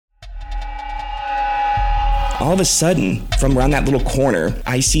all of a sudden, from around that little corner,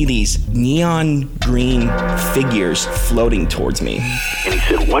 I see these neon green figures floating towards me. And he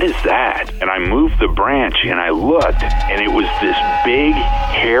said, "What is that?" And I moved the branch and I looked, and it was this big,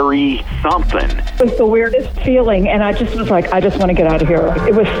 hairy something. It was the weirdest feeling, and I just was like, I just want to get out of here.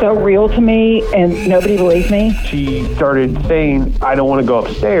 It was so real to me, and nobody believed me. She started saying, "I don't want to go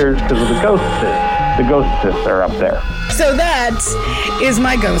upstairs because of the ghostesses. The ghostesses are up there." So that is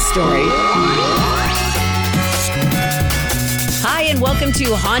my ghost story. Hi, and welcome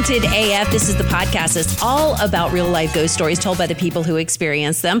to Haunted AF. This is the podcast that's all about real-life ghost stories told by the people who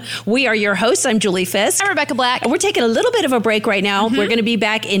experience them. We are your hosts. I'm Julie Fisk. I'm Rebecca Black. And we're taking a little bit of a break right now. We're going to be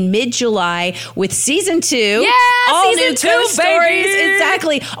back in mid-July with Season 2. Yeah, all Season new 2, ghost baby. stories.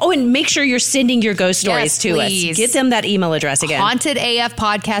 Exactly. Oh, and make sure you're sending your ghost stories to please. us. Get them that email address again.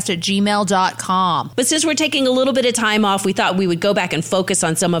 hauntedafpodcast@gmail.com. But since we're taking a little bit of time off, we thought we would go back and focus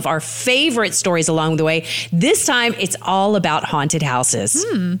on some of our favorite stories along the way. This time, it's all about haunted houses.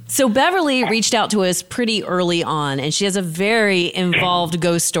 So Beverly reached out to us pretty early on, and she has a very involved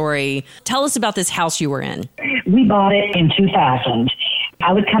ghost story. Tell us about this house you were in. We bought it in 2000.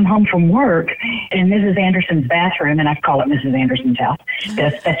 I would come home from work in Mrs. Anderson's bathroom, and I call it Mrs. Anderson's house.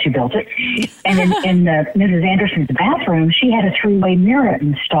 That's who built it. And in Mrs. Anderson's bathroom, she had a three-way mirror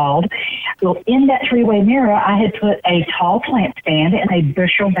installed. Well, in that three-way mirror, I had put a tall plant stand and a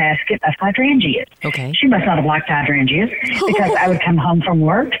bushel basket of hydrangeas. Okay. She must not have liked hydrangeas because I would come home from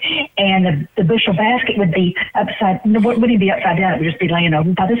work, and the bushel basket would be upside. No, wouldn't it be upside down? It would just be laying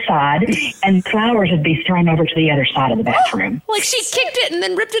over by the side, and flowers would be thrown over to the other side of the bathroom. Like she kicked it and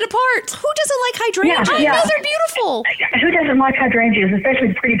then ripped it apart. Who doesn't like hydrangeas? Yeah. I know, they're beautiful. Who doesn't like hydrangeas, especially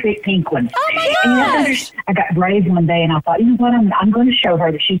the pretty big pink ones? Oh my And gosh. I got brave one day, and I thought, you know what, I'm going to show her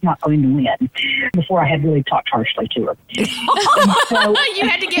that she's not going to win, before I had really talked harshly to her. And so, You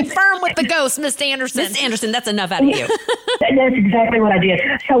had to get firm with the ghost, Miss Anderson. Miss Anderson, that's enough out of you. that's exactly what I did.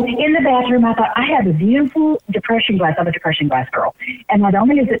 So in the bathroom, I thought, I have a beautiful depression glass. I'm a depression glass girl. And not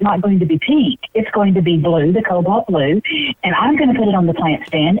only is it not going to be pink, it's going to be blue, the cobalt blue, and I'm going to put it on the plant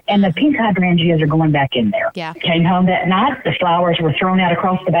stand, and the pink hydrangeas are going back in there. Yeah. Came home that night, the flowers were thrown out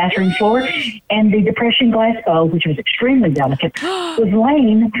across the bathroom floor, and the depression glass bowl, which was extremely delicate, was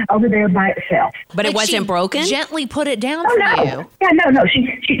laying over there by itself. But it wasn't broken? Gently put it down Oh, for no. you. Yeah, no. She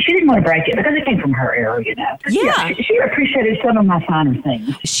didn't want to break it because it came from her era, you know. Yeah. She appreciated some of my finer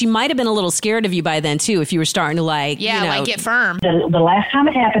things. She might have been a little scared of you by then, too, if you were starting to Yeah, get firm. The last time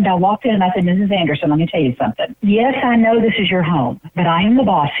it happened, I walked in and I said, Mrs. Anderson, let me tell you something. Yes, I know this is your home, but I am the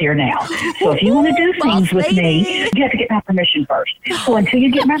boss here now. So if you want to do things with me, you have to get my permission first. So until you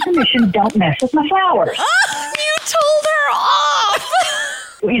get my permission, don't mess with my flowers. You told her off.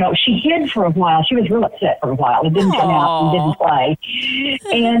 You know, she hid for a while. She was real upset for a while. It didn't come out and didn't play.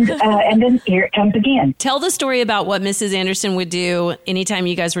 And then here it comes again. Tell the story about what Mrs. Anderson would do anytime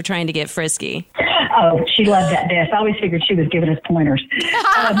you guys were trying to get frisky. Oh, she loved that desk. I always figured she was giving us pointers.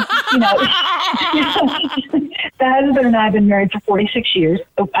 The husband and I have been married for 46 years.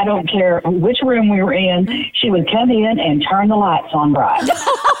 I don't care which room we were in. She would come in and turn the lights on bright.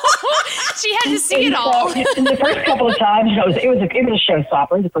 She had to see it all. So, in the first couple of times, it was a showstopper.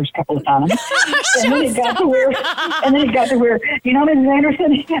 The first couple of times, and then it got to where, you know, Mrs.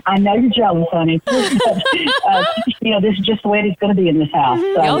 Anderson, I know you're jealous, honey. But, this is just the way it's going to be in this house.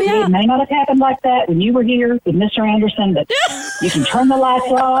 So it may not have happened like that when you were here with Mr. Anderson, but you can turn the lights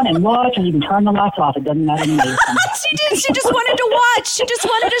on and watch, or you can turn the lights off. It doesn't matter to me. She did. She just wanted to watch. She just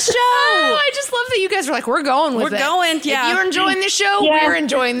wanted a show. Oh, I just love that you guys were like, we're going with it. We're going, yeah. If you're enjoying the show, Yeah. we're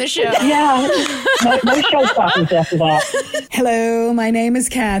enjoying the show. Yeah, no showstoppers after that. Hello, my name is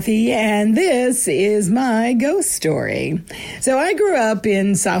Kathy, and this is my ghost story. So I grew up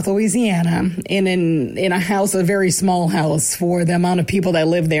in South Louisiana in a house, a very small house for the amount of people that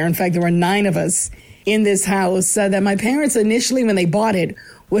lived there. In fact, there were 9 of us in this house that my parents initially, when they bought it,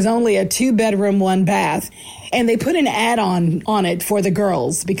 was only a 2-bedroom, 1 bath. And they put an add-on on it for the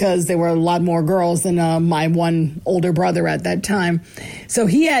girls because there were a lot more girls than my one older brother at that time. So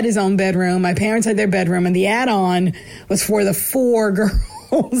he had his own bedroom. My parents had their bedroom, and the add-on was for the 4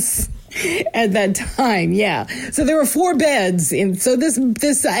 girls at that time. Yeah. So there were 4 beds. And so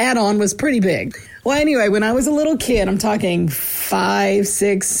this add-on was pretty big. Well, anyway, when I was a little kid, I'm talking 5,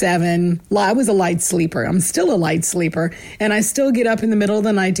 6, 7, I was a light sleeper. I'm still a light sleeper, and I still get up in the middle of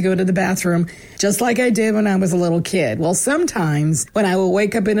the night to go to the bathroom, just like I did when I was a little kid. Well, sometimes when I would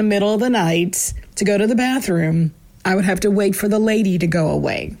wake up in the middle of the night to go to the bathroom, I would have to wait for the lady to go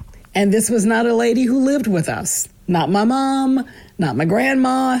away. And this was not a lady who lived with us. Not my mom, not my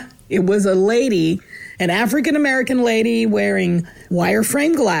grandma. It was a lady, an African-American lady wearing wire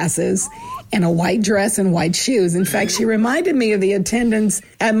frame glasses and a white dress and white shoes. In fact, she reminded me of the attendants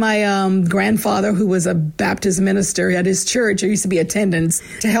at my grandfather, who was a Baptist minister at his church. There used to be attendants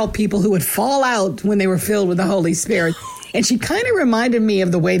to help people who would fall out when they were filled with the Holy Spirit. And she kind of reminded me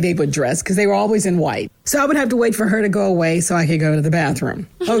of the way they would dress because they were always in white. So I would have to wait for her to go away so I could go to the bathroom.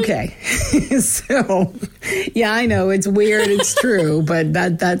 Okay. So, yeah, I know it's weird. It's true. But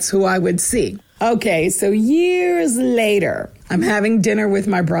that's who I would see. Okay. So years later, I'm having dinner with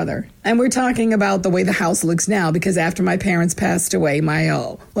my brother. And we're talking about the way the house looks now because after my parents passed away,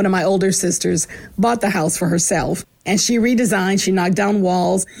 one of my older sisters bought the house for herself. And she redesigned, she knocked down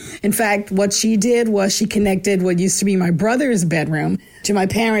walls. In fact, what she did was she connected what used to be my brother's bedroom to my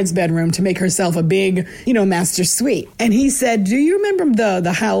parents' bedroom to make herself a big, master suite. And he said, do you remember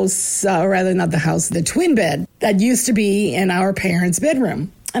the house, or rather not the house, the twin bed that used to be in our parents'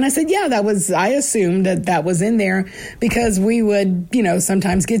 bedroom? And I said, yeah, I assumed that was in there because we would,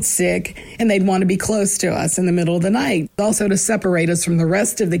 sometimes get sick and they'd want to be close to us in the middle of the night. Also to separate us from the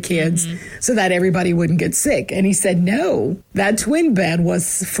rest of the kids so that everybody wouldn't get sick. And he said, no, that twin bed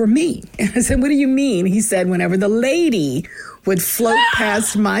was for me. And I said, what do you mean? He said, whenever the lady would float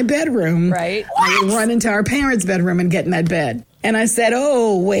past my bedroom, right, I would run into our parents' bedroom and get in that bed. And I said,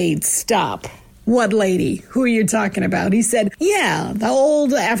 oh, wait, stop. What lady? Who are you talking about? He said, yeah, the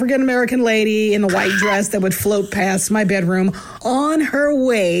old African-American lady in the white dress that would float past my bedroom on her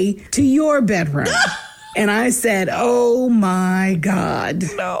way to your bedroom. And I said, oh, my God.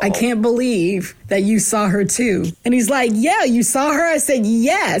 No. I can't believe that you saw her, too. And he's like, yeah, you saw her? I said,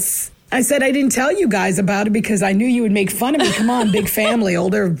 yes. I said, I didn't tell you guys about it because I knew you would make fun of me. Come on, big family,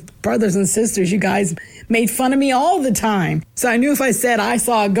 older brothers and sisters. You guys made fun of me all the time. So I knew if I said I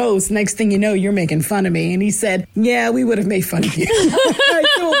saw a ghost, next thing you know, you're making fun of me. And he said, yeah, we would have made fun of you. I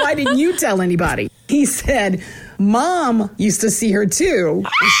said, well, why didn't you tell anybody? He said, Mom used to see her too.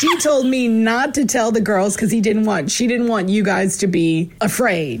 And she told me not to tell the girls because she didn't want you guys to be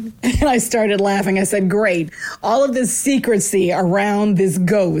afraid. And I started laughing. I said, great. All of this secrecy around this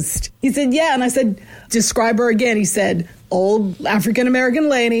ghost. He said, yeah. And I said, describe her again. He said, old African-American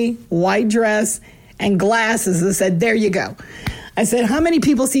lady, white dress, and glasses. I said, there you go. I said, how many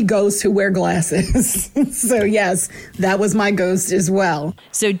people see ghosts who wear glasses? So, yes, that was my ghost as well.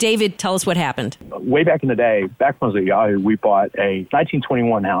 So, David, tell us what happened. Way back in the day, back when I was at Yahoo, we bought a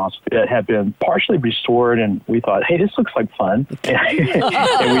 1921 house that had been partially restored, and we thought, hey, this looks like fun. And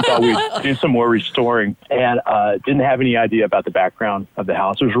we thought we'd do some more restoring, and didn't have any idea about the background of the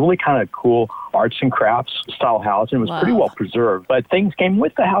house. It was really kind of cool arts and crafts style house, and it was pretty well preserved. But things came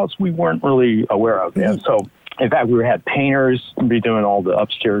with the house we weren't really aware of. And so, in fact, we had painters be doing all the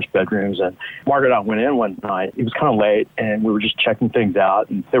upstairs bedrooms, and Margaret and I went in one night. It was kind of late, and we were just checking things out,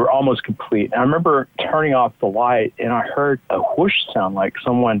 and they were almost complete. And I remember turning off the light, and I heard a whoosh sound like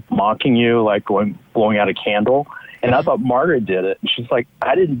someone mocking you, like blowing out a candle. And I thought Margaret did it. And she's like,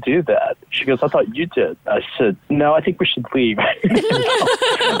 I didn't do that. She goes, I thought you did. I said, no, I think we should leave.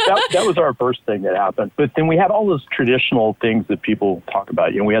 that was our first thing that happened. But then we had all those traditional things that people talk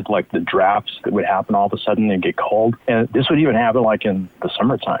about. We had like the drafts that would happen all of a sudden and get cold. And this would even happen like in the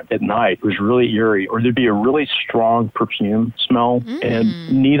summertime at night. It was really eerie. Or there'd be a really strong perfume smell.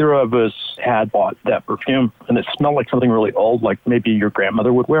 And neither of us had bought that perfume. And it smelled like something really old, like maybe your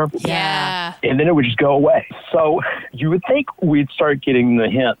grandmother would wear. Yeah. And then it would just go away. So you would think we'd start getting the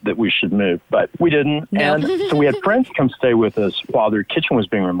hint that we should move, but we didn't. No. And so we had friends come stay with us while their kitchen was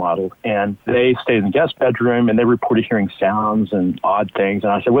being remodeled, and they stayed in the guest bedroom, and they reported hearing sounds and odd things.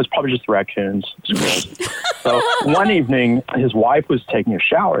 And I said, well, it's probably just the raccoons, squirrels. So one evening, his wife was taking a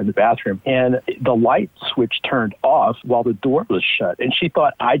shower in the bathroom, and the light switch turned off while the door was shut. And she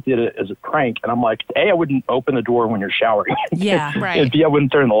thought I did it as a prank. And I'm like, A, I wouldn't open the door when you're showering. Yeah, right. And B, I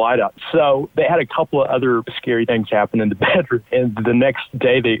wouldn't turn the light out. So they had a couple of other scary things happen in the bedroom. And the next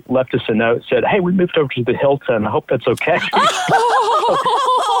day, they left us a note, said, hey, we moved over to the Hilton. I hope that's okay.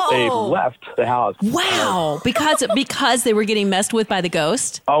 They left the house. Wow. Because they were getting messed with by the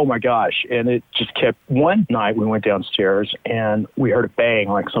ghost? Oh, my gosh. And it just kept. One night we went downstairs and we heard a bang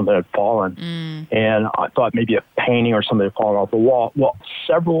like something had fallen. And I thought maybe a painting or something had fallen off the wall. Well,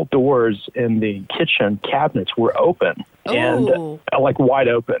 several doors in the kitchen cabinets were open. and like wide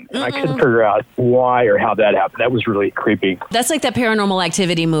open. And I couldn't figure out why or how that happened. That was really creepy. That's like that Paranormal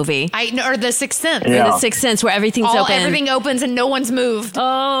Activity movie. Or The Sixth Sense. Yeah. Or The Sixth Sense, where everything's open. Everything opens and no one's moved.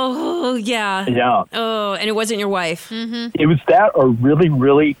 Oh, yeah. Yeah. Oh, and it wasn't your wife. It was that or really,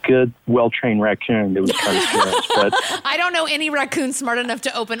 really good, well-trained raccoon that was trying to scare us. But I don't know any raccoon smart enough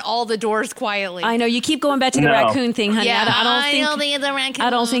to open all the doors quietly. I know, you keep going back to the No. raccoon thing, honey. Yeah, I don't think it's a raccoon. I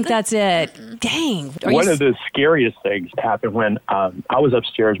don't think that's it. Dang. one of the scariest things happened when I was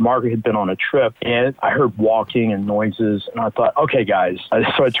upstairs. Margaret had been on a trip, and I heard walking and noises, and I thought, okay, guys.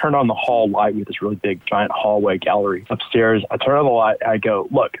 So I turned on the hall light with this really big, giant hallway gallery upstairs. I turn on the light, and I go,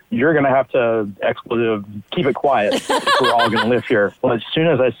 look, you're going to have to keep it quiet if we're all going to live here. Well, as soon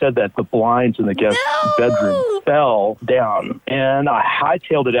as I said that, the blinds in the guest bedroom fell down, and I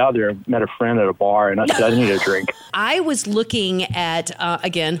hightailed it out there and met a friend at a bar, and I said, I need a drink. I was looking at,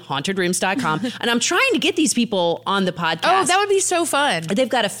 again, hauntedrooms.com, and I'm trying to get these people on the podcast. Oh, that would be so fun. They've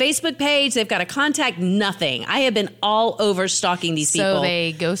got a Facebook page. They've got a contact. Nothing. I have been all over stalking these people. So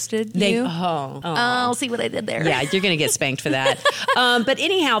they ghosted you? I'll see what I did there. Yeah, you're going to get spanked for that. But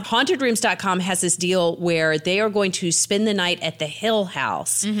anyhow, hauntedrooms.com has this deal where they are going to spend the night at the Hill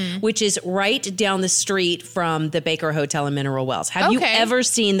House, which is right down the street from the Baker Hotel in Mineral Wells. Have you ever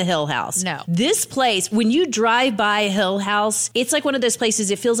seen the Hill House? No. This place, when you drive by Hill House, it's like one of those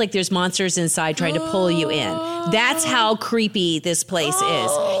places, it feels like there's monsters inside trying to pull you in. That's how creepy this place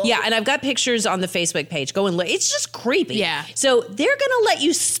is. Yeah, and I've got pictures on the Facebook page. Go and look. It's just creepy. Yeah. So they're going to let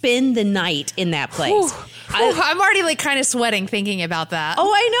you spend the night in that place. I'm already like kind of sweating thinking about that. Oh,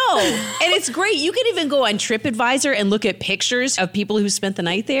 I know. And it's great. You can even go on TripAdvisor and look at pictures of people who spent the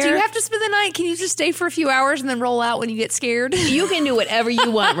night there. Do you have to spend the night? Can you just stay for a few hours and then roll out when you get scared? You can do whatever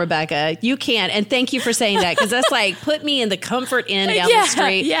you want, Rebecca. You can. And thank you for saying that, because that's like, put me in the Comfort Inn down the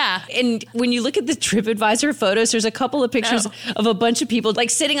street. Yeah. And when you look at the TripAdvisor photos, there's a couple of pictures of a bunch of people like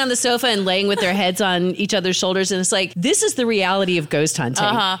sitting on the sofa and laying with their heads on each other's shoulders. And it's like, this is the reality of ghost hunting.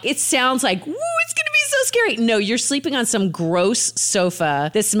 It sounds like, woo, it's going to be so scary. No, you're sleeping on some gross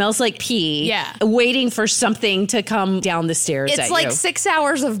sofa that smells like pee. Yeah. Waiting for something to come down the stairs It's like 6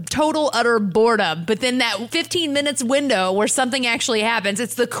 hours of total, utter boredom. But then that 15 minutes window where something actually happens,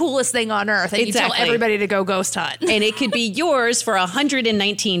 it's the coolest thing on earth. And you tell everybody to go ghost hunt. And it could be yours for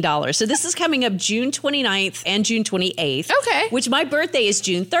 $119. So this is coming up June 29th and June 28th. Okay. Which my birthday is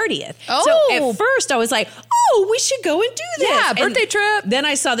June 30th. Oh. So at first I was like, we should go and do this. Yeah, birthday trip. Then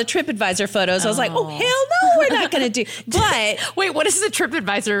I saw the TripAdvisor photos. I was like, hell no, we're not going to do. But wait, what is the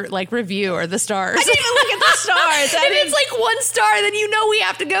TripAdvisor like review or the stars? I didn't look at the stars. If it's like 1 star, then you know we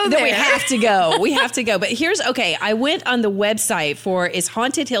have to go there. No, we have to go. We have to go. But I went on the website for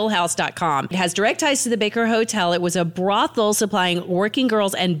hauntedhillhouse.com. It has direct ties to the Baker Hotel. It was a brothel supplying working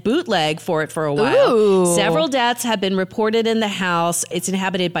girls and bootleg for it for a while. Ooh. Several deaths have been reported in the house. It's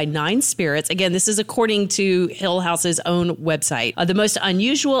inhabited by 9 spirits. Again, this is according to Hill House's own website. The most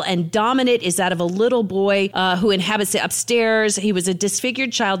unusual and dominant is that of a little boy who inhabits the upstairs. He was a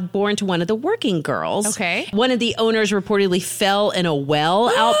disfigured child born to one of the working girls. Okay. One of the owners reportedly fell in a well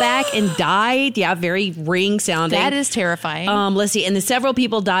out back and died. Yeah, very ring sounding. That is terrifying. Let's see. And then several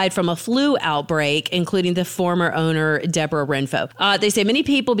people died from a flu outbreak, including the former owner, Deborah Renfo. They say many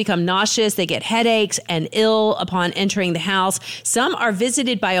people become nauseous, they get headaches and ill upon entering the house. Some are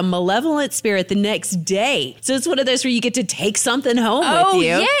visited by a malevolent spirit the next day. So it's one of those where you get to take something home with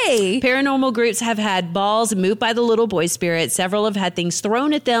you. Yay! Paranormal groups have had balls moved by the little boy spirit. Several have had things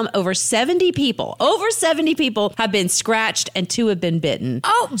thrown at them. Over 70 people have been scratched and 2 have been bitten.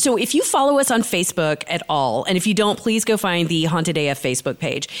 Oh. So if you follow us on Facebook at all, and if you don't, please go find the Haunted AF Facebook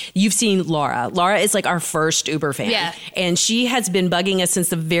page. You've seen Laura. Laura is like our first Uber fan. Yeah. And she has been bugging us since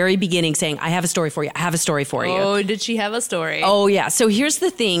the very beginning saying, I have a story for you. I have a story for you. Oh, did she have a story? Oh, yeah. So here's the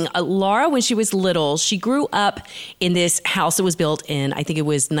thing. Laura, when she was little, she grew up in this house that was built in, I think it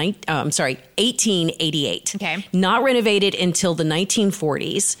was 1888. Okay. Not renovated until the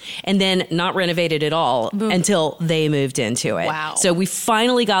 1940s, and then not renovated at all until they moved into it. Wow. So we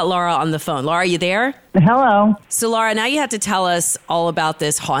finally got Laura on the phone. Laura, are you there? Hello. So, Laura, now you have to tell us all about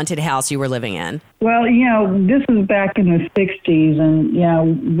this haunted house you were living in. Well, this was back in the 60s, and,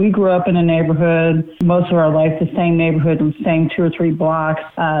 we grew up in a neighborhood, most of our life, the same neighborhood, the same 2 or 3 blocks.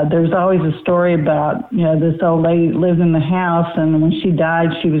 There's always a story about, this old lady lived in the house, and when she died,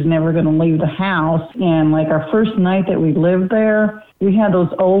 she was never going to leave the house. And, like, our first night that we lived there, we had those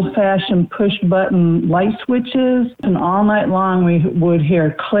old-fashioned push-button light switches, and all night long we would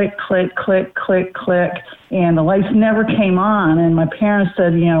hear click, click, click, click, click, and the lights never came on. And my parents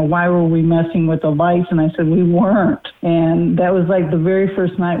said, why were we messing with the lights? And I said, we weren't. And that was like the very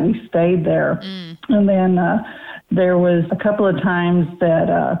first night we stayed there. And then There was a couple of times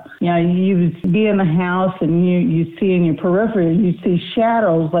that, you'd be in the house and you see in your periphery, you see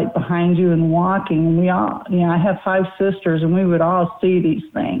shadows like behind you and walking. And we all, I have 5 sisters and we would all see these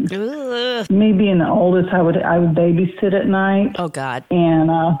things. Ugh. Me being the oldest, I would babysit at night. Oh, God. And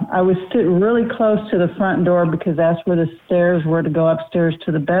I would sit really close to the front door because that's where the stairs were to go upstairs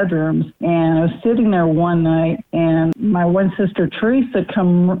to the bedrooms. And I was sitting there one night and my one sister, Teresa,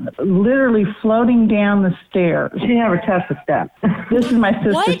 come literally floating down the stairs. She never touched the steps. This is my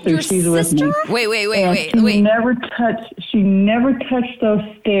sister, What? Sue. Your She's sister? with me. Wait. She never touched those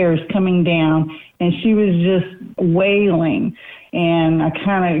stairs coming down, and she was just wailing. And I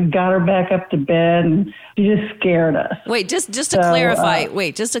kind of got her back up to bed, and she just scared us. Wait, just to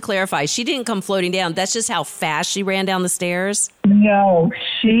clarify, she didn't come floating down. That's just how fast she ran down the stairs? No,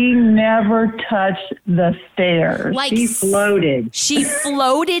 she never touched the stairs. Like she floated. She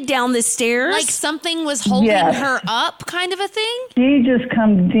floated down the stairs? Like something was holding Yes. her up kind of a thing? She just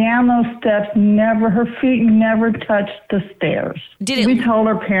come down those steps, her feet never touched the stairs. We told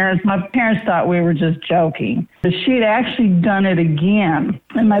her parents, my parents thought we were just joking. But she'd actually done it again.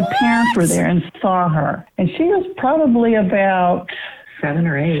 And my parents were there and saw her. And she was probably about 7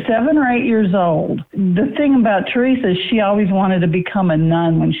 or 8 years old. The thing about Teresa is she always wanted to become a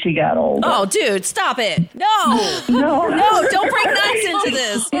nun when she got older. Oh, dude, stop it. No, don't bring nuns into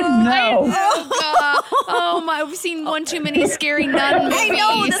this. No. Oh my, we've seen one too many scary nun movies. I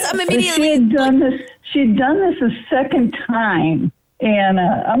know, I'm immediately... She'd done this a second time. And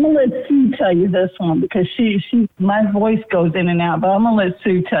I'm going to let Sue tell you this one because my voice goes in and out, but I'm going to let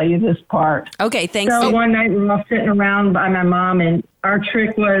Sue tell you this part. Okay, thanks. So one night we were all sitting around by my mom, and our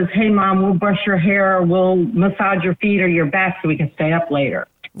trick was, hey, Mom, we'll brush your hair, or we'll massage your feet or your back so we can stay up later.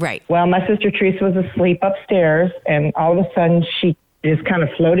 Right. Well, my sister Teresa was asleep upstairs, and all of a sudden she just kind of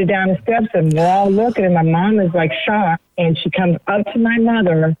floated down the steps, and we're all looking, and my mom is like shocked, and she comes up to my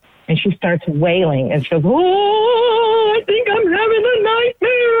mother, and she starts wailing, and she goes, oh, I think I'm having a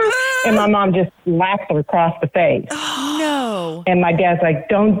nightmare. And my mom just slaps her across the face. No. And my dad's like,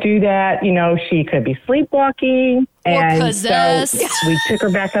 don't do that. She could be sleepwalking. And possessed. So we took her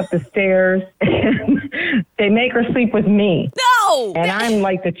back up the stairs, and they make her sleep with me. No! And I'm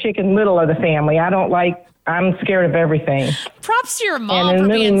like the Chicken Little of the family. I'm scared of everything. Props to your mom and in for the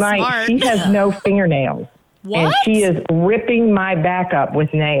middle being of the night, smart. she has no fingernails. What? And she is ripping my back up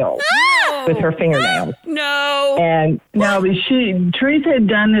with nails, with her fingernails. No. And No, but Teresa had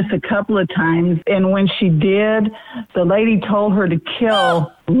done this a couple of times, and when she did, the lady told her to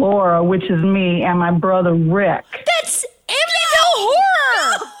kill Laura, which is me, and my brother Rick. That's Amityville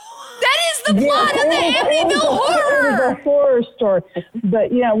Horror! That is the plot of the Amityville Horror! It was a horror story. But,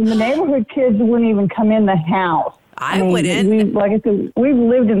 the neighborhood kids wouldn't even come in the house. I wouldn't. Like I said, we've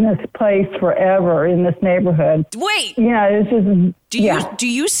lived in this place forever, in this neighborhood. Wait. Yeah, it's just... Do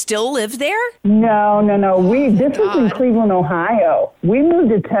you still live there? No. This was in Cleveland, Ohio. We moved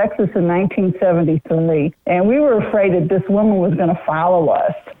to Texas in 1973, and we were afraid that this woman was going to follow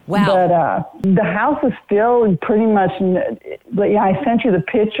us. Wow. But the house is still pretty much... I sent you the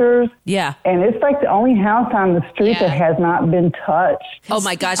pictures. Yeah. And it's like the only house on the street that has not been touched. Oh,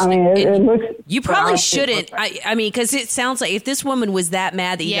 my gosh. I mean, it looks... You probably shouldn't. I mean, because it sounds like if this woman was that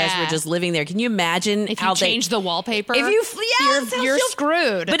mad that you guys were just living there, can you imagine if how you change the wallpaper? If you, you're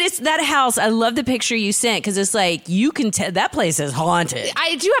screwed. But it's that house. I love the picture you sent because it's like you can tell that place is haunted.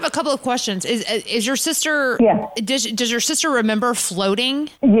 I do have a couple of questions. Is your sister? Yeah. Does your sister remember floating?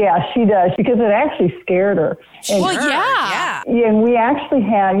 Yeah, she does because it actually scared her. And Yeah, and we actually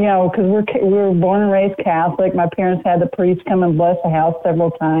had, because we were born and raised Catholic. My parents had the priest come and bless the house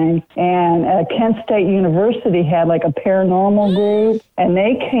several times. And Kent State University had like a paranormal group, and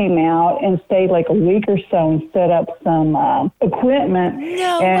they came out and stayed like a week or so and set up some equipment.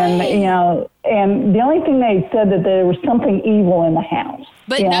 No and way. And the only thing they said that there was something evil in the house.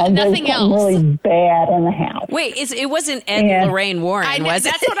 But nothing else. There was something really bad in the house. Wait, it wasn't Ed and Lorraine Warren, was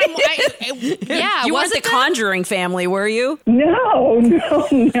it? That's what I'm. Yeah, you weren't the Conjuring family, were you? No.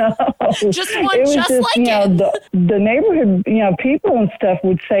 Just one, it was just like it. The neighborhood, people and stuff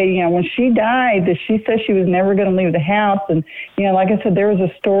would say, when she died, that she said she was never going to leave the house. And, like I said, there was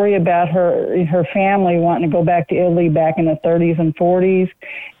a story about her family wanting to go back to Italy back in the 30s and 40s.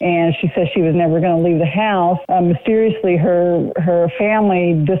 And she said she was never going to leave the house. Mysteriously, her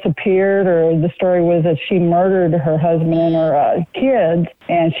family disappeared, or the story was that she murdered her husband and her kids,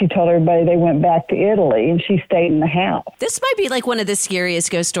 and she told everybody they went back to Italy, and she stayed in the house. This might be like one of the scariest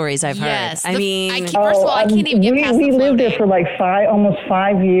ghost stories I've heard. I mean, first of all, I can't even get past we lived there for like almost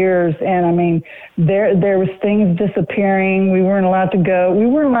 5 years, and I mean, there was things disappearing. We weren't allowed to go. We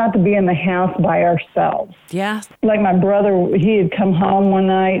weren't allowed to be in the house by ourselves. Yeah. Like my brother, he had come home one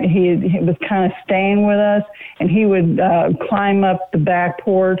night. He was kind of staying with us, and he would climb up the back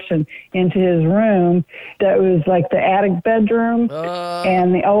porch and into his room. That was like the attic bedroom,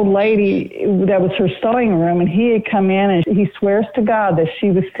 and the old lady, that was her sewing room, and he had come in, and he swears to God that she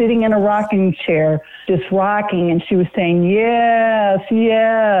was sitting in a rocking chair, just rocking, and she was saying, yes,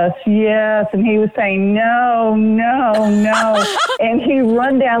 yes, yes, and he was saying, no, no, no. And he'd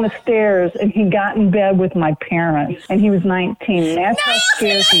run down the stairs, and he got in bed with my parents, and he was 19. That's how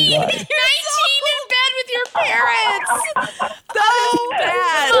scared he was. 19 in bed with your parents. So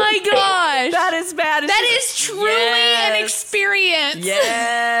bad. Oh my gosh. That is bad. That is truly an experience.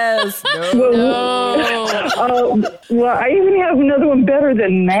 Yes. Well, I even have another one better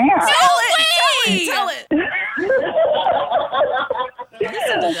than that. Tell it.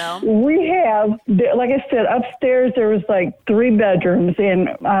 We have, like I said, upstairs there was like 3 bedrooms, and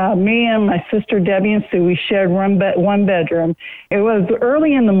me and my sister Debbie and Sue, we shared one bedroom. It was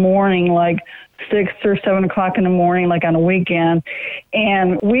early in the morning, like 6 or 7 o'clock in the morning, like on a weekend,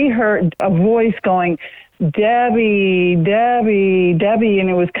 and we heard a voice going, Debbie, Debbie, Debbie,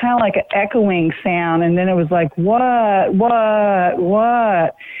 and it was kind of like an echoing sound, and then it was like, what?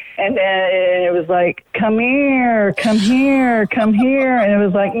 And then it was like, come here, come here, come here. And it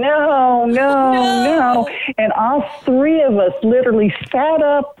was like, no. And all 3 of us literally sat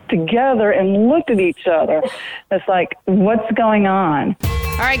up together and looked at each other. It's like, what's going on?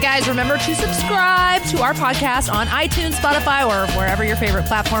 All right, guys, remember to subscribe to our podcast on iTunes, Spotify, or wherever your favorite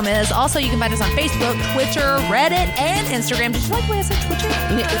platform is. Also, you can find us on Facebook, Twitter, Reddit, and Instagram. Did you like the way I said Twitter?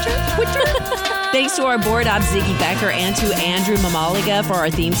 Thanks to our board op, Ziggy Becker, and to Andrew Mamaliga for our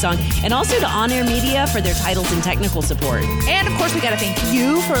theme song, and also to On Air Media for their titles and technical support. And, of course, we got to thank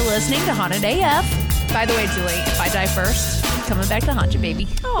you for listening to Haunted AF. By the way, Julie, if I die first, I'm coming back to haunt you, baby.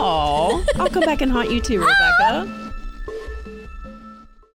 Oh, I'll come back and haunt you too, Rebecca.